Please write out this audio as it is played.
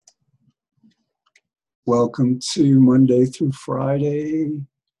Welcome to Monday through Friday,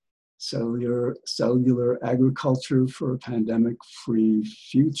 cellular agriculture for a pandemic-free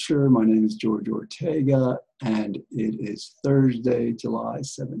future. My name is George Ortega, and it is Thursday, July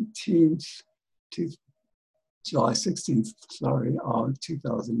 17th, July 16th,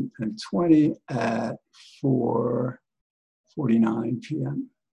 2020 at 4:49 p.m.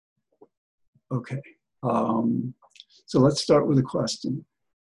 Okay, so let's start with a question.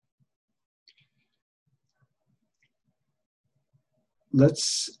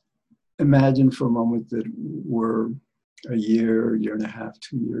 Let's imagine for a moment that we're a year and a half,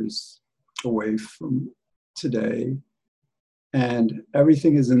 2 years away from today, and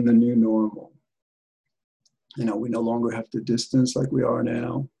everything is in the new normal. You know, we no longer have to distance like we are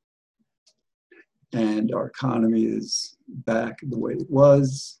now, and our economy is back the way it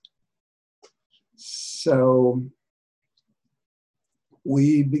was. So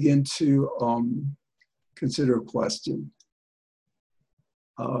we begin to consider a question.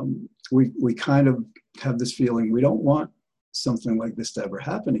 We kind of have this feeling we don't want something like this to ever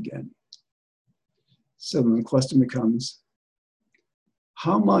happen again. So the question becomes,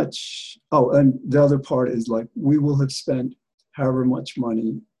 how much, and the other part is like, we will have spent however much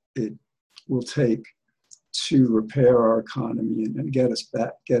money it will take to repair our economy and get us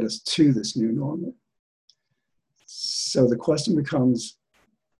to this new normal. So the question becomes,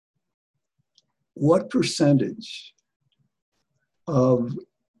 what percentage of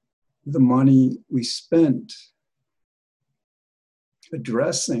the money we spent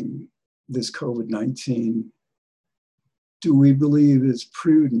addressing this COVID-19 do we believe is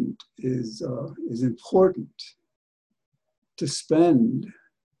prudent, is important to spend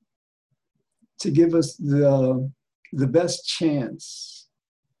to give us the best chance,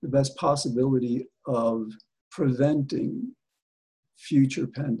 the best possibility of preventing future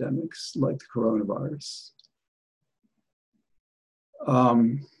pandemics like the coronavirus?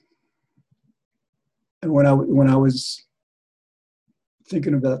 And when I was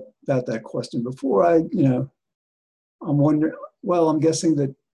thinking about that question before, I'm wondering, well, I'm guessing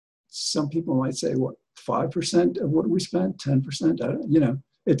that some people might say, what, 5% of what we spent, 10%?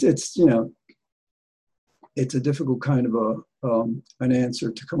 It's a difficult kind of an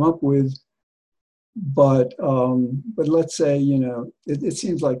answer to come up with. But let's say, it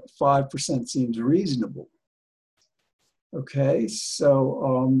seems like 5% seems reasonable. Okay,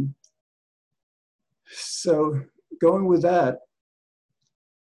 so going with that,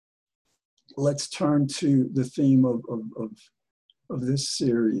 let's turn to the theme of this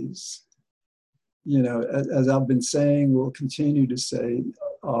series. As I've been saying, we'll continue to say,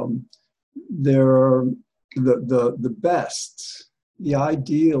 there are the best, the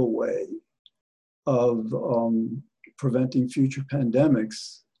ideal way of preventing future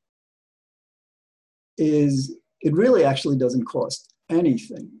pandemics is, it really actually doesn't cost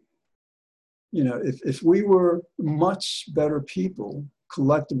anything. If we were much better people,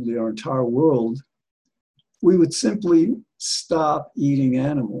 collectively, our entire world, we would simply stop eating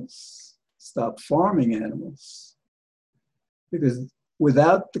animals, stop farming animals. Because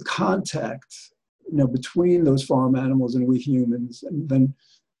without the contact, between those farm animals and we humans, and then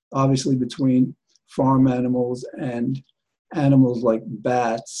obviously between farm animals and animals like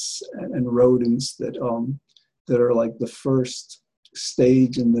bats and rodents that are like the first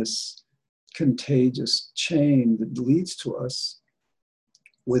stage in this contagious chain that leads to us.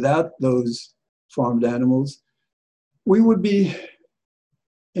 Without those farmed animals, we would be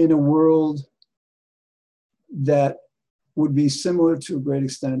in a world that would be similar to a great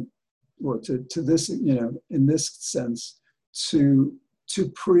extent, or to this, in this sense, to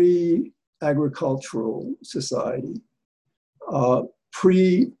pre-agricultural society,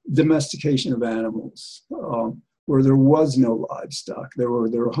 pre-domestication of animals, where there was no livestock. There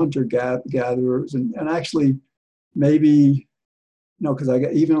were hunter-gatherers, and actually maybe, because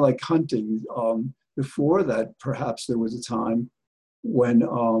even like hunting, before that, perhaps there was a time when,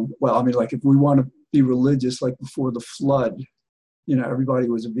 like if we want to be religious, like before the flood, everybody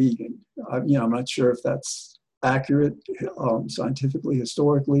was a vegan. I'm not sure if that's accurate scientifically,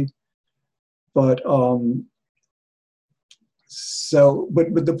 historically, but the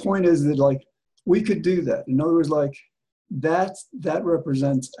point is that, like, we could do that. In other words, like, that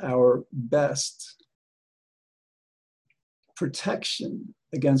represents our best protection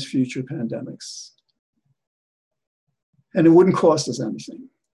against future pandemics. And it wouldn't cost us anything.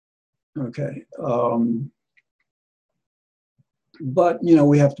 Okay. But,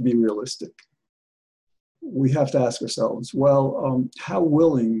 we have to be realistic. We have to ask ourselves, well, how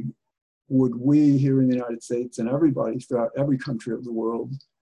willing would we here in the United States and everybody throughout every country of the world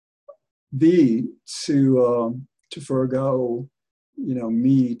be to forego,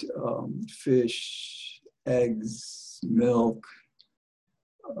 meat, fish, eggs, milk,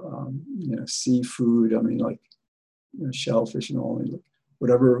 seafood. I mean, like, shellfish and all,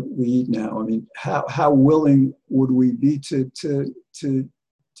 whatever we eat now. I mean, how willing would we be to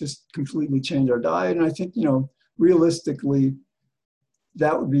just completely change our diet? And I think, realistically,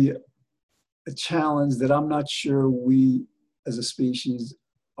 that would be a challenge that I'm not sure we as a species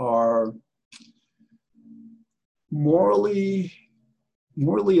are morally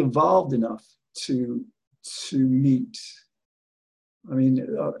evolved enough to meet. I mean,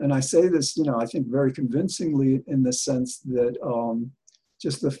 and I say this, I think very convincingly, in the sense that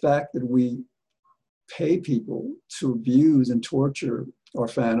just the fact that we pay people to abuse and torture our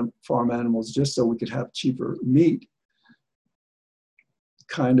farm animals just so we could have cheaper meat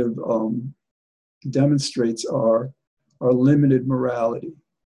kind of demonstrates our limited morality.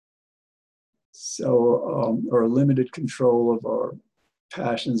 So, or limited control of our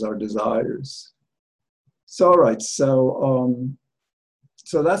passions, our desires. So, all right, so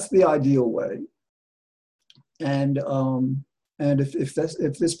that's the ideal way. And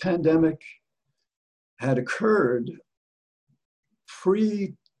if this pandemic had occurred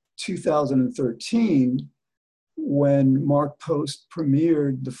pre-2013, when Mark Post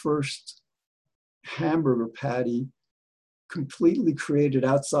premiered the first hamburger patty completely created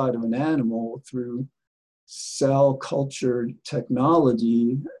outside of an animal through cell culture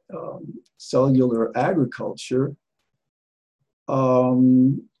technology, cellular agriculture,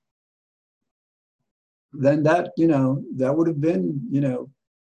 then that would have been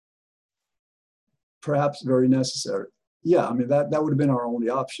perhaps very necessary. Yeah, I mean that would have been our only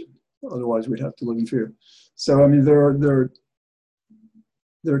option. Otherwise, we'd have to live in fear. So I mean, there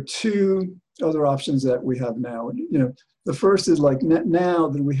are two other options that we have now. And, the first is, like, now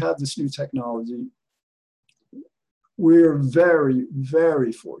that we have this new technology, we're very,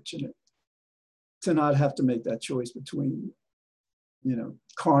 very fortunate to not have to make that choice between,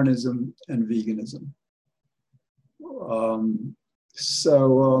 carnism and veganism.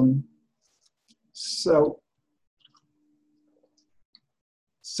 So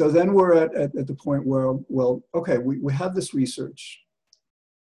then we're at the point where, well, okay, we have this research,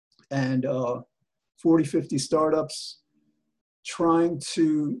 and 40, 50 startups trying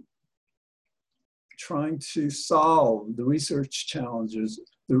to solve the research challenges,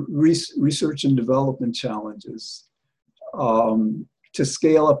 the research and development challenges, to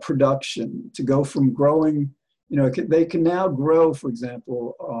scale up production, to go from growing, they can now grow, for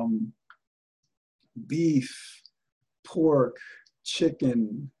example, beef, pork,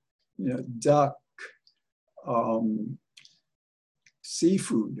 chicken, duck,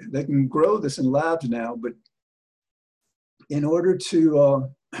 seafood. They can grow this in labs now, but in order to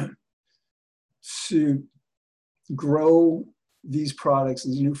grow these products,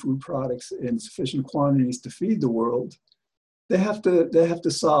 these new food products, in sufficient quantities to feed the world, they have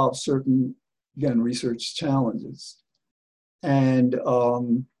to solve certain, again, research challenges. And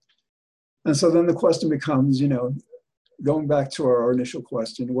so then the question becomes, going back to our initial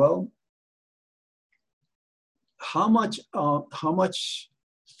question, well, how much, the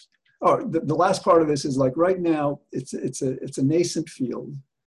last part of this is, like, right now, it's a nascent field.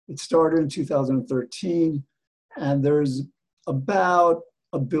 It started in 2013, and there's about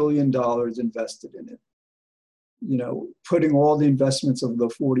 $1 billion invested in it. Putting all the investments of the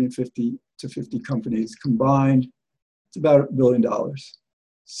 40 and 50 companies combined, it's about $1 billion.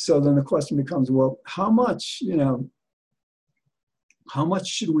 So then the question becomes, well, how much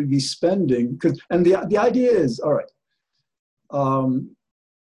should we be spending? And the idea is, all right,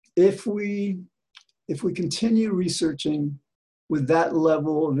 if we continue researching with that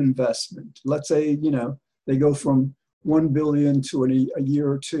level of investment, let's say, they go from 1 billion to a year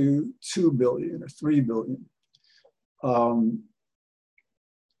or two, 2 billion or 3 billion.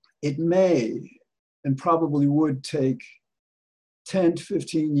 It may and probably would take 10 to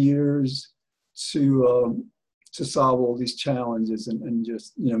 15 years to solve all these challenges and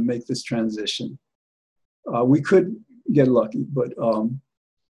just, make this transition. We could get lucky, but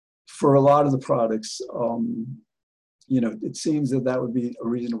for a lot of the products, it seems that would be a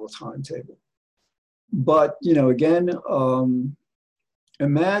reasonable timetable. But, again,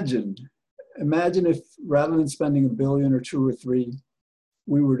 imagine if, rather than spending $1 billion or 2 or 3,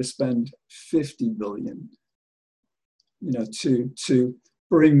 we were to spend 50 billion, to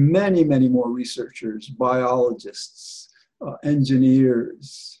bring many, many more researchers, biologists,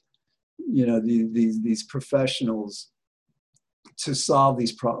 engineers, these professionals to solve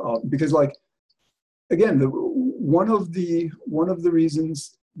these problems. Because, like, again, one of the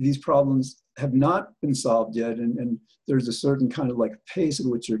reasons these problems have not been solved yet, and there's a certain kind of like pace at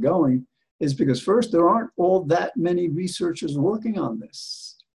which they're going, is because first, there aren't all that many researchers working on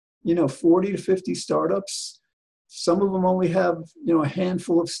this. 40 to 50 startups, some of them only have, a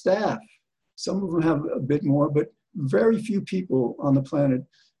handful of staff. Some of them have a bit more, but very few people on the planet.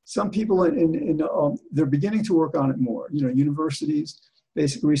 Some people they're beginning to work on it more, universities,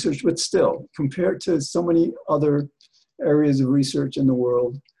 basic research, but still, compared to so many other areas of research in the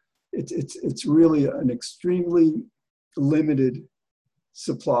world, it's really an extremely limited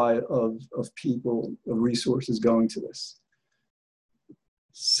supply of people, of resources going to this.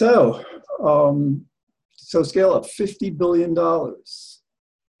 So, scale up, $50 billion.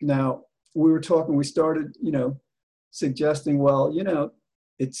 Now, we started, suggesting, well,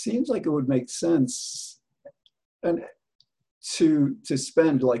 it seems like it would make sense to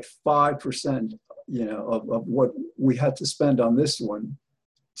spend like 5%, of what we had to spend on this one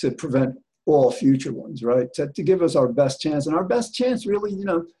to prevent all future ones, right? To give us our best chance. And our best chance really,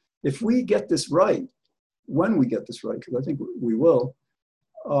 if we get this right, when we get this right, because I think we will,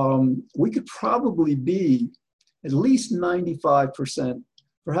 we could probably be at least 95%,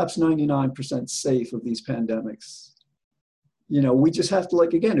 perhaps 99% safe of these pandemics. We just have to,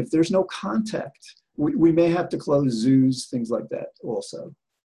 like, again, if there's no contact, we may have to close zoos, things like that also,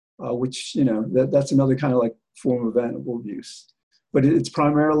 which, that's another kind of like form of animal abuse. But it's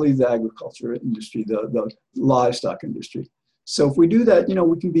primarily the agriculture industry, the livestock industry. So if we do that,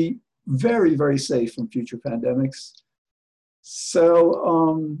 we can be very, very safe from future pandemics.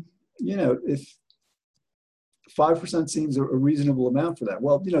 So, if 5% seems a reasonable amount for that.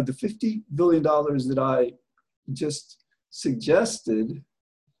 Well, the $50 billion that I just suggested,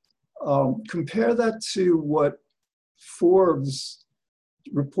 compare that to what Forbes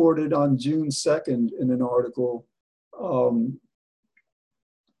reported on June 2nd in an article,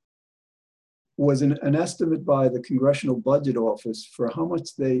 was an estimate by the Congressional Budget Office for how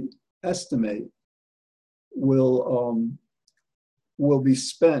much they estimate will be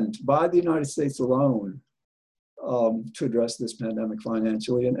spent by the United States alone to address this pandemic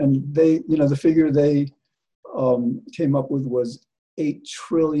financially. And they, the figure they came up with was $8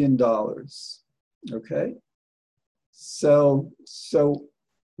 trillion, okay? So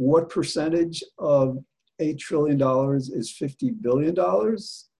what percentage of $8 trillion is $50 billion?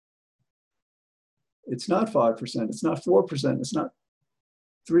 It's not 5%, it's not 4%, it's not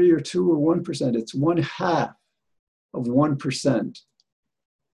 3 or 2 or 1%, it's 1/2 of 1%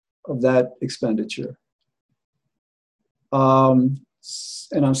 of that expenditure. And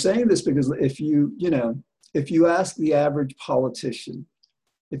I'm saying this because if you ask the average politician,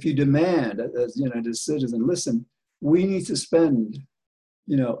 if you demand as a citizen, listen, we need to spend,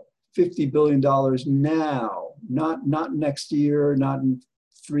 $50 billion now, not next year, not in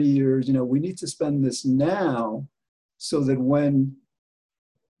 3 years, we need to spend this now so that when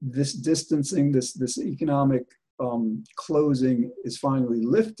this distancing, this economic closing is finally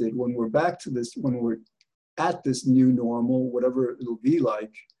lifted, when we're back to this, when we're at this new normal, whatever it'll be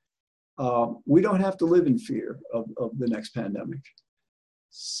like, we don't have to live in fear of the next pandemic.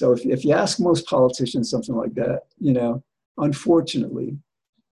 So if you ask most politicians something like that, unfortunately,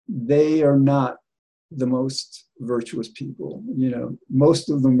 they are not the most virtuous people. Most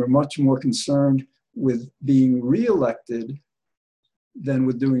of them are much more concerned with being reelected than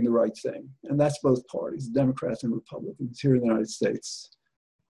with doing the right thing. And that's both parties, Democrats and Republicans here in the United States.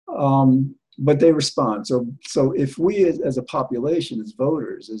 But they respond. So if we as a population, as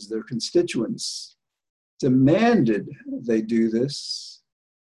voters, as their constituents, demanded they do this,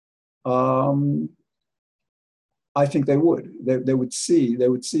 I think they would. They would see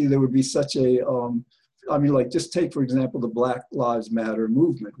there would be such a, just take, for example, the Black Lives Matter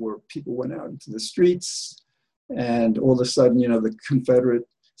movement, where people went out into the streets and all of a sudden, the Confederate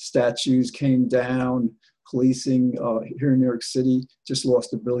statues came down. Policing here in New York City just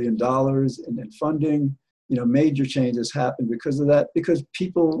lost $1 billion in funding. Major changes happened because of that, because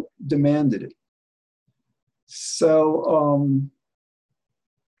people demanded it. So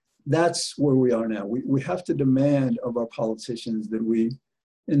that's where we are now. We have to demand of our politicians that we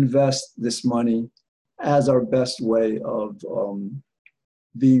invest this money as our best way of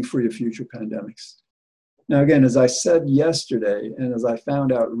being free of future pandemics. Now, again, as I said yesterday, and as I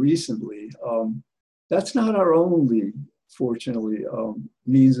found out recently, that's not our only, fortunately,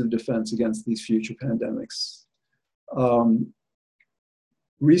 means of defense against these future pandemics.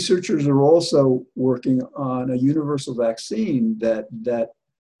 Researchers are also working on a universal vaccine that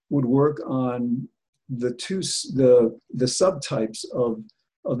would work on the subtypes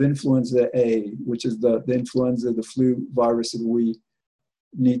of influenza A, which is the influenza, the flu virus that we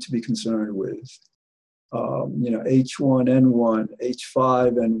need to be concerned with. H1N1,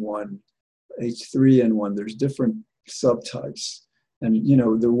 H5N1, H3N1, there's different subtypes. And,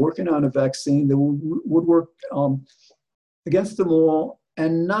 they're working on a vaccine that would work against them all,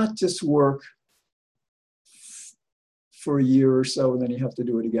 and not just work for a year or so, and then you have to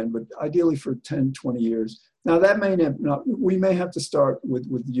do it again, but ideally for 10, 20 years. Now that may not, we may have to start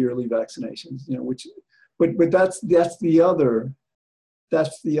with yearly vaccinations, but that's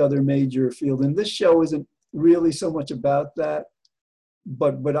the other major field. And this show isn't really so much about that,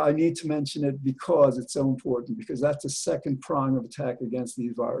 but I need to mention it because it's so important, because that's a second prong of attack against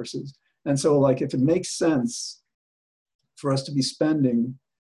these viruses. And so, like, if it makes sense for us to be spending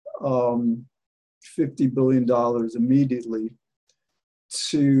 $50 billion immediately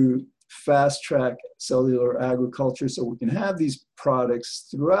to fast track cellular agriculture so we can have these products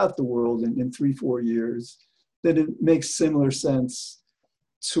throughout the world in 3-4 years, then it makes similar sense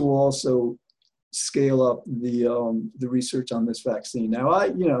to also scale up the research on this vaccine. Now,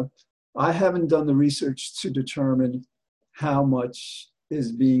 I haven't done the research to determine how much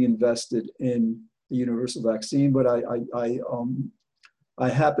is being invested in the universal vaccine, but I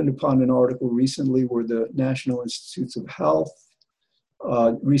happened upon an article recently where the National Institutes of Health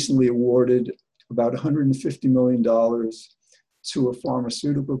recently awarded about $150 million to a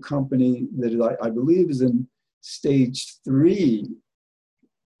pharmaceutical company that I believe is in stage 3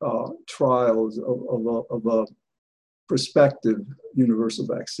 trials of a prospective universal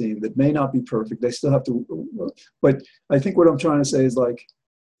vaccine that may not be perfect. They still have to, but I think what I'm trying to say is, like,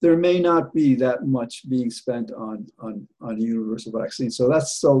 there may not be that much being spent on a universal vaccine. So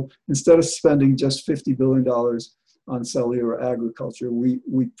instead of spending just $50 billion on cellular agriculture, we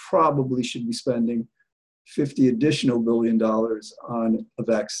probably should be spending $50 additional billion on a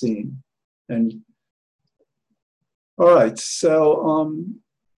vaccine. And all right, so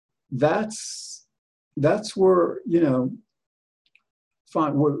that's where,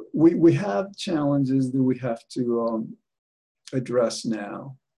 fine. We have challenges that we have to address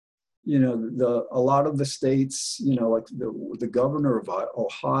now. A lot of the states, like the governor of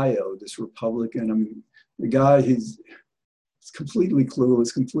Ohio, this Republican, I mean, the guy, he's completely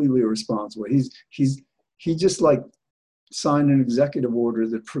clueless, completely irresponsible. He just, like, signed an executive order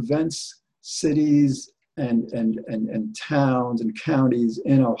that prevents cities and towns and counties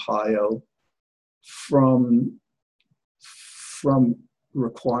in Ohio from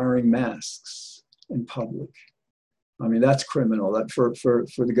requiring masks in public. I mean, that's criminal. That for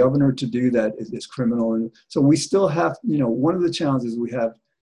the governor to do that is criminal. And so we still have, one of the challenges we have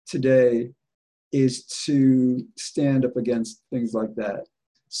today is to stand up against things like that.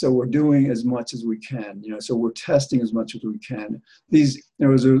 So we're doing as much as we can, so we're testing as much as we can. There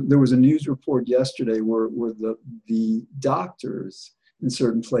was a news report yesterday where the doctors in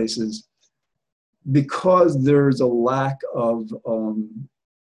certain places, because there's a lack of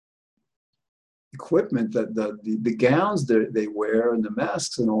equipment, that the gowns that they wear and the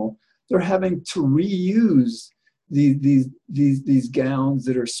masks and all, they're having to reuse these gowns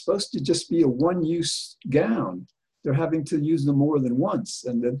that are supposed to just be a one-use gown. They're having to use them more than once.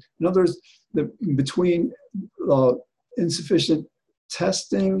 And then, in other words, between insufficient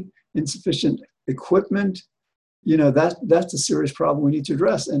testing, insufficient equipment, that's a serious problem we need to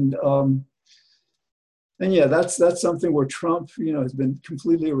address. And yeah, that's something where Trump, has been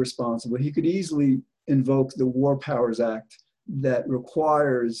completely irresponsible. He could easily invoke the War Powers Act that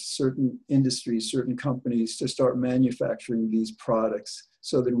requires certain industries, certain companies to start manufacturing these products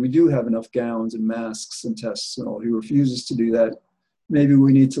so that we do have enough gowns and masks and tests and all. He refuses to do that. Maybe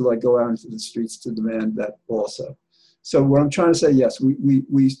we need to, like, go out into the streets to demand that also. So what I'm trying to say, yes,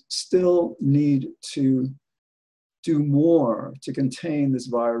 we still need to do more to contain this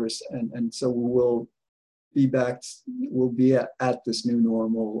virus, and so we'll be at this new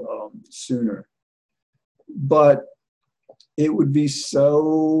normal sooner. But it would be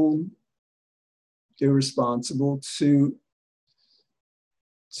so irresponsible to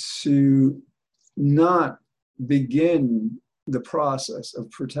not begin the process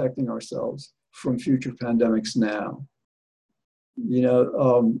of protecting ourselves from future pandemics now.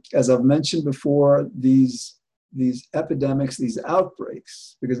 As I've mentioned before, these epidemics, these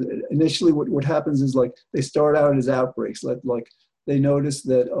outbreaks, because initially what happens is, like, they start out as outbreaks. Like they notice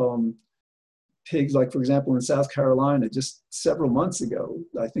that pigs, like, for example, in South Carolina, just several months ago,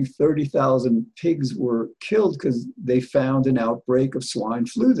 I think 30,000 pigs were killed because they found an outbreak of swine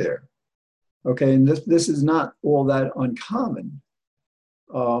flu there. Okay, and this is not all that uncommon.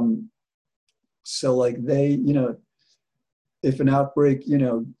 So, like, they, if an outbreak,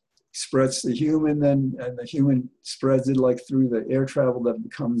 spreads to human, then and the human spreads it like through the air travel, that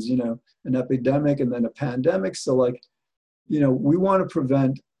becomes, you know, an epidemic and then a pandemic. So like, you know, we want to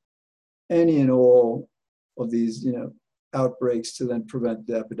prevent any and all of these, you know, outbreaks to then prevent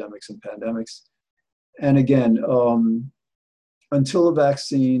the epidemics and pandemics. And again, until a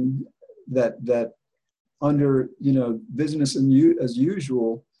vaccine that under, you know, business as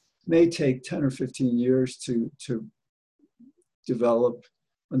usual may take 10 or 15 years to develop.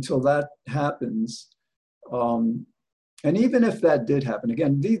 Until that happens, and even if that did happen,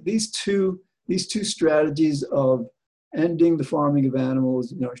 again, these two strategies of ending the farming of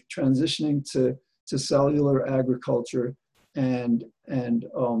animals, you know, transitioning to cellular agriculture, and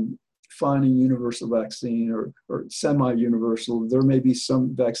finding universal vaccine or semi-universal. There may be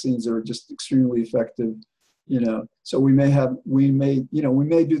some vaccines that are just extremely effective, you know. So we may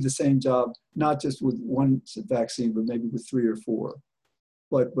do the same job, not just with one vaccine, but maybe with 3 or 4.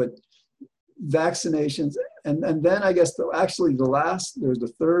 But vaccinations, and then I guess there's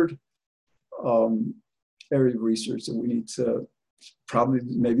the third area of research that we need to probably,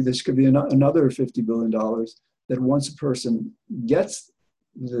 maybe this could be another $50 billion, that once a person gets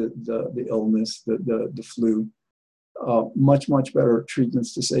the illness, the flu, much better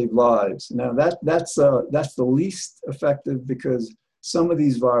treatments to save lives. Now that's the least effective, because some of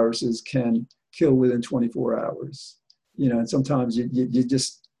these viruses can kill within 24 hours. You know, and sometimes you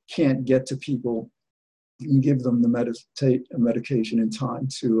just can't get to people and give them the medication in time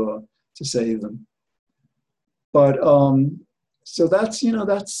to save them. But so that's, you know,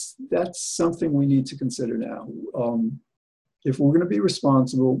 that's something we need to consider now. If we're going to be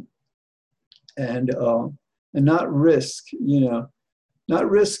responsible and not risk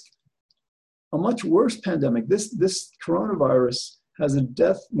a much worse pandemic. This coronavirus has a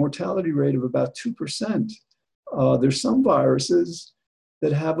death mortality rate of about 2%. There's some viruses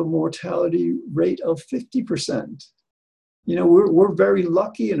that have a mortality rate of 50%. You know, we're very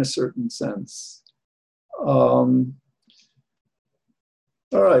lucky in a certain sense. All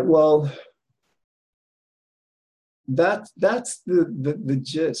right, well, that's the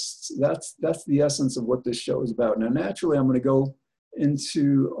gist. That's the essence of what this show is about. Now, naturally, I'm going to go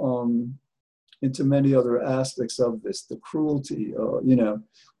into many other aspects of this, the cruelty, you know,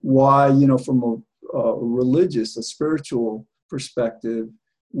 why, you know, from a religious, a spiritual perspective,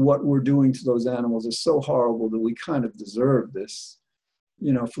 what we're doing to those animals is so horrible that we kind of deserve this.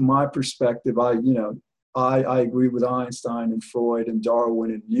 You know, from my perspective, I agree with Einstein and Freud and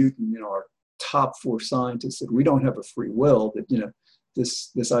Darwin and Newton, you know, our top 4 scientists, that we don't have a free will, that, you know,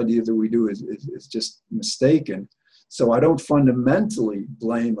 this idea that we do is just mistaken. So I don't fundamentally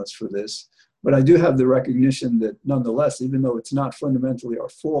blame us for this, but I do have the recognition that nonetheless, even though it's not fundamentally our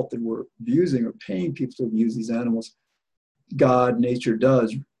fault that we're abusing or paying people to abuse these animals, God, nature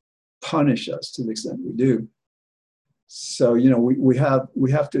does punish us to the extent we do. So, you know, we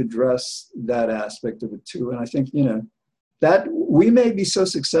have to address that aspect of it too. And I think, you know, that we may be so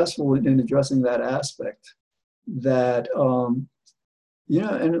successful in addressing that aspect that, you know,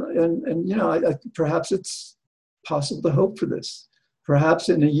 and you know, perhaps it's possible to hope for this. Perhaps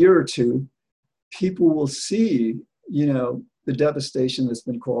in a year or two, people will see, you know, the devastation that's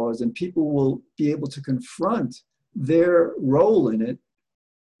been caused, and people will be able to confront their role in it.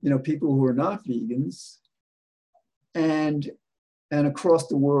 You know, people who are not vegans, and across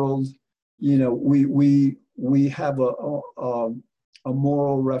the world, you know, we have a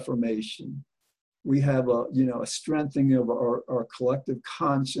moral reformation. We have a strengthening of our collective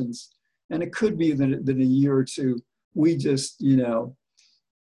conscience, and it could be that in a year or two we just, you know,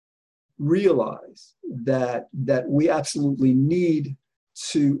 realize that we absolutely need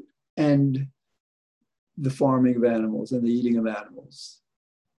to end the farming of animals and the eating of animals.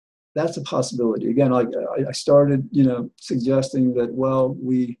 That's a possibility. Again, I started, you know, suggesting that, well,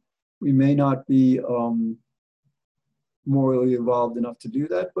 we may not be morally evolved enough to do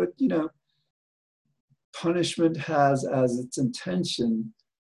that, but, you know, punishment has as its intention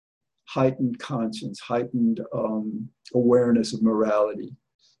heightened conscience, heightened awareness of morality.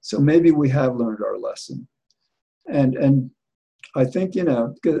 So maybe we have learned our lesson. And I think, you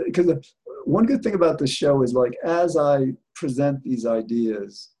know, because one good thing about this show is, like, as I present these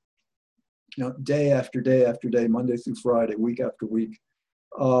ideas, you know, day after day after day, Monday through Friday, week after week,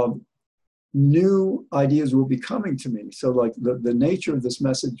 new ideas will be coming to me. So, like, the nature of this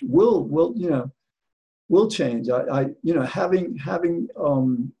message will change. I you know, having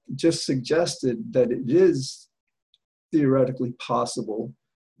just suggested that it is theoretically possible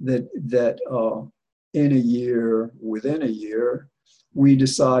that within a year, we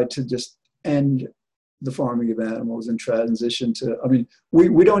decide to just end the farming of animals and transition to, I mean,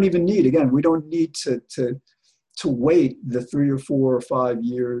 we don't even need, again, we don't need to wait the 3 or 4 or 5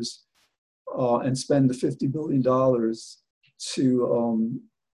 years and spend the $50 billion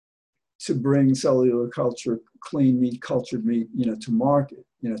to bring cellular culture, clean meat, cultured meat, to market,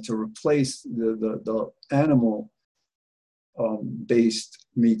 to replace the animal based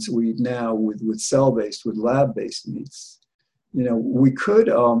meats we eat now with cell-based, with lab-based meats. We could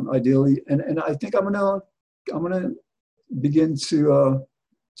ideally, and I think I'm gonna begin to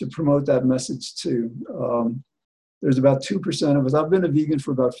promote that message too. There's about 2% of us. I've been a vegan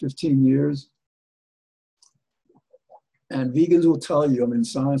for about 15 years. And vegans will tell you, I mean,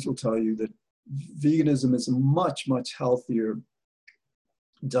 science will tell you that veganism is a much, much healthier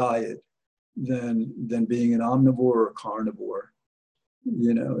diet than being an omnivore or a carnivore.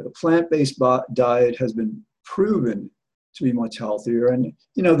 A plant-based diet has been proven to be much healthier. And,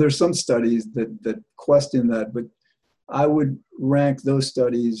 there's some studies that question that, but I would rank those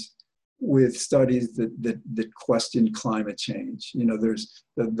studies with studies that question climate change. There's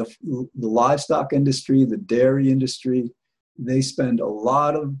the livestock industry, the dairy industry. They spend a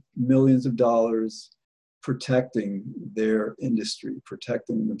lot of millions of dollars protecting their industry,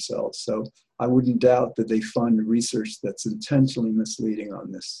 protecting themselves. So I wouldn't doubt that they fund research that's intentionally misleading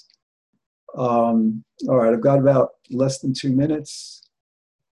on this. All right, I've got about less than 2 minutes.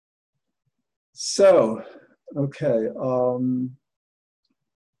 So, okay.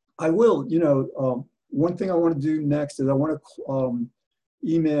 I will, one thing I want to do next is I want to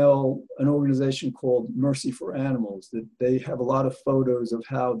email an organization called Mercy for Animals, that they have a lot of photos of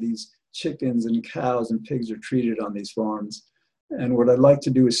how these chickens and cows and pigs are treated on these farms. And what I'd like to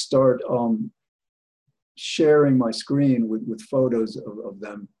do is start sharing my screen with photos of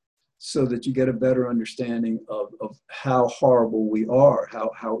them so that you get a better understanding of how horrible we are,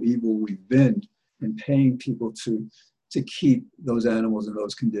 how evil we've been in paying people to keep those animals in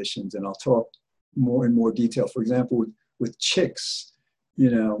those conditions. And I'll talk more in more detail, for example, with chicks,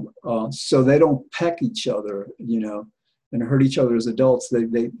 so they don't peck each other, and hurt each other as adults.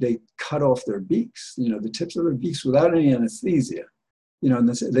 They cut off their beaks, the tips of their beaks without any anesthesia, and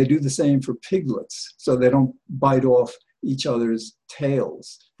they do the same for piglets. So they don't bite off each other's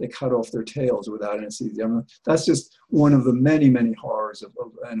tails. They cut off their tails without anesthesia. I mean, that's just one of the many, many horrors of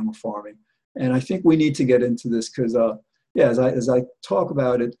animal farming. And I think we need to get into this because, as I talk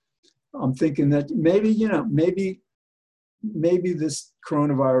about it, I'm thinking that maybe this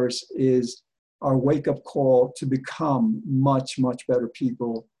coronavirus is our wake-up call to become much, much better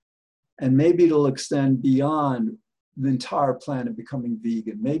people. And maybe it'll extend beyond the entire planet becoming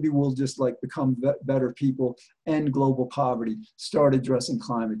vegan. Maybe we'll just become better people, end global poverty, start addressing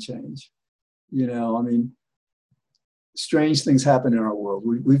climate change. I mean, strange things happen in our world.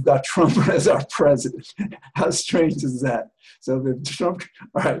 We've got Trump as our president. How strange is that? So if Trump,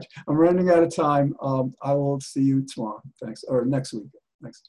 all right, I'm running out of time. I will see you tomorrow. Thanks, or next week. Thanks.